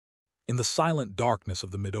in the silent darkness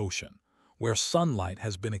of the mid-ocean, where sunlight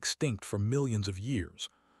has been extinct for millions of years,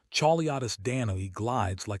 Chauliodus danae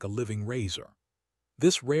glides like a living razor.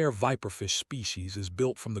 This rare viperfish species is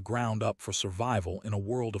built from the ground up for survival in a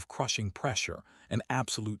world of crushing pressure and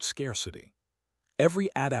absolute scarcity. Every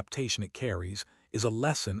adaptation it carries is a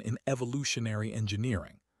lesson in evolutionary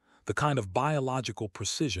engineering, the kind of biological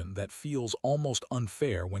precision that feels almost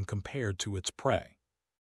unfair when compared to its prey.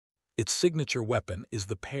 Its signature weapon is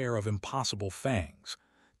the pair of impossible fangs,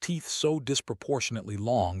 teeth so disproportionately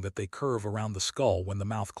long that they curve around the skull when the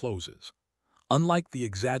mouth closes. Unlike the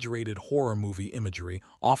exaggerated horror movie imagery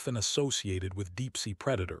often associated with deep-sea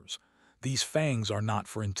predators, these fangs are not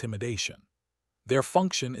for intimidation. Their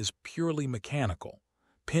function is purely mechanical,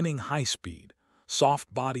 pinning high-speed,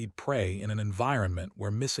 soft-bodied prey in an environment where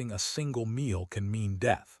missing a single meal can mean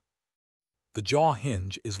death. The jaw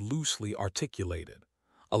hinge is loosely articulated,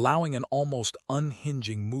 allowing an almost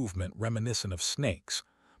unhinging movement reminiscent of snakes,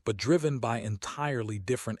 but driven by entirely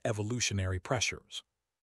different evolutionary pressures.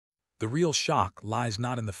 The real shock lies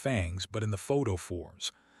not in the fangs but in the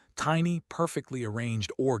photophores, tiny, perfectly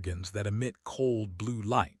arranged organs that emit cold blue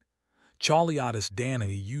light. Chauliodus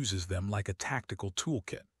danae uses them like a tactical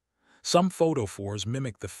toolkit. Some photophores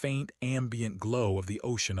mimic the faint, ambient glow of the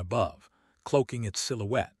ocean above, cloaking its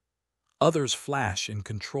silhouette. Others flash in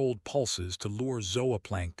controlled pulses to lure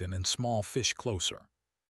zooplankton and small fish closer.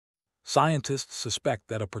 Scientists suspect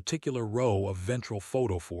that a particular row of ventral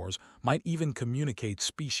photophores might even communicate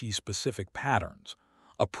species-specific patterns,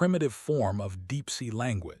 a primitive form of deep-sea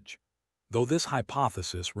language, though this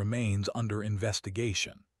hypothesis remains under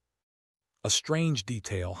investigation. A strange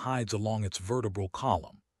detail hides along its vertebral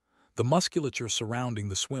column. The musculature surrounding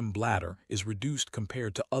the swim bladder is reduced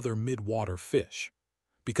compared to other mid-water fish.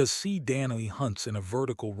 Because sea danae hunts in a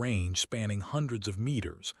vertical range spanning hundreds of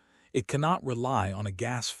meters, it cannot rely on a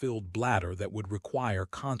gas-filled bladder that would require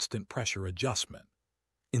constant pressure adjustment.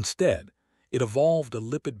 Instead, it evolved a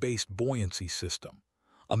lipid-based buoyancy system,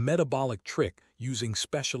 a metabolic trick using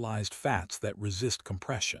specialized fats that resist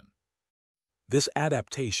compression. This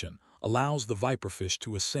adaptation allows the viperfish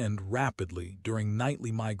to ascend rapidly during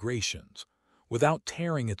nightly migrations without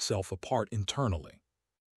tearing itself apart internally.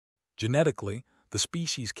 Genetically, the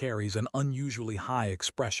species carries an unusually high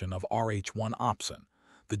expression of Rh1 opsin,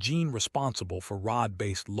 the gene responsible for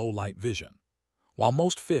rod-based low-light vision. While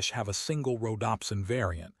most fish have a single rhodopsin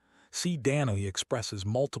variant, sea danae expresses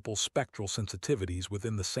multiple spectral sensitivities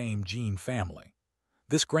within the same gene family.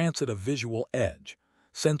 This grants it a visual edge,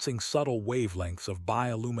 sensing subtle wavelengths of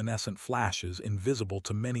bioluminescent flashes invisible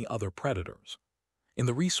to many other predators. In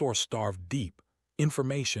the resource-starved deep,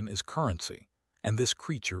 information is currency, and this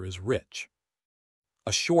creature is rich.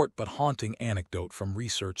 A short but haunting anecdote from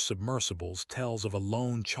research submersibles tells of a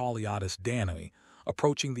lone Chauliodus danae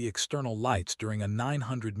approaching the external lights during a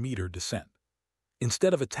 900-meter descent.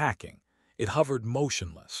 Instead of attacking, it hovered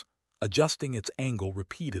motionless, adjusting its angle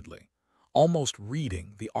repeatedly, almost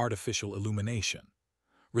reading the artificial illumination.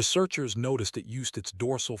 Researchers noticed it used its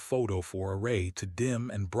dorsal photophore array to dim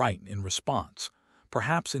and brighten in response,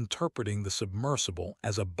 perhaps interpreting the submersible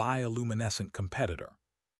as a bioluminescent competitor.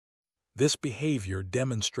 This behavior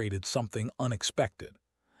demonstrated something unexpected,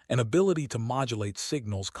 an ability to modulate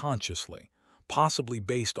signals consciously, possibly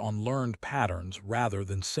based on learned patterns rather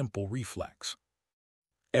than simple reflex.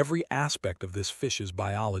 Every aspect of this fish's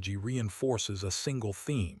biology reinforces a single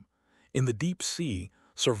theme. In the deep sea,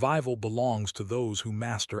 survival belongs to those who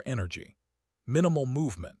master energy. Minimal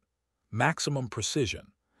movement, maximum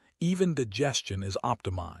precision, even digestion is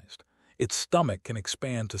optimized. Its stomach can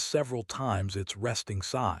expand to several times its resting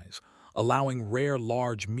size, allowing rare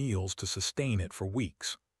large meals to sustain it for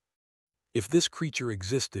weeks. If this creature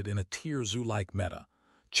existed in a tier zoo-like meta,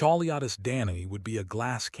 Chauliodus danae would be a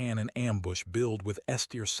glass cannon ambush built with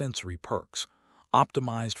S-tier sensory perks,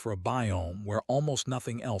 optimized for a biome where almost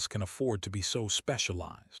nothing else can afford to be so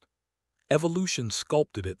specialized. Evolution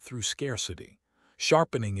sculpted it through scarcity,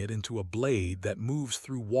 sharpening it into a blade that moves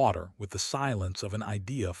through water with the silence of an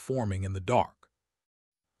idea forming in the dark.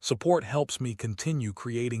 Support helps me continue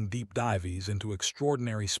creating deep dives into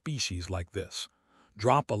extraordinary species like this.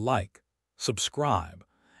 Drop a like, subscribe,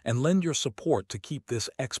 and lend your support to keep this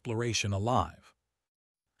exploration alive.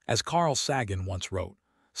 As Carl Sagan once wrote,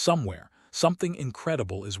 somewhere, something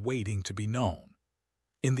incredible is waiting to be known.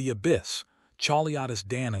 In the abyss, Chauliodus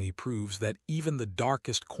danae proves that even the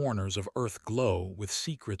darkest corners of Earth glow with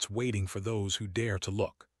secrets waiting for those who dare to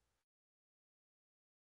look.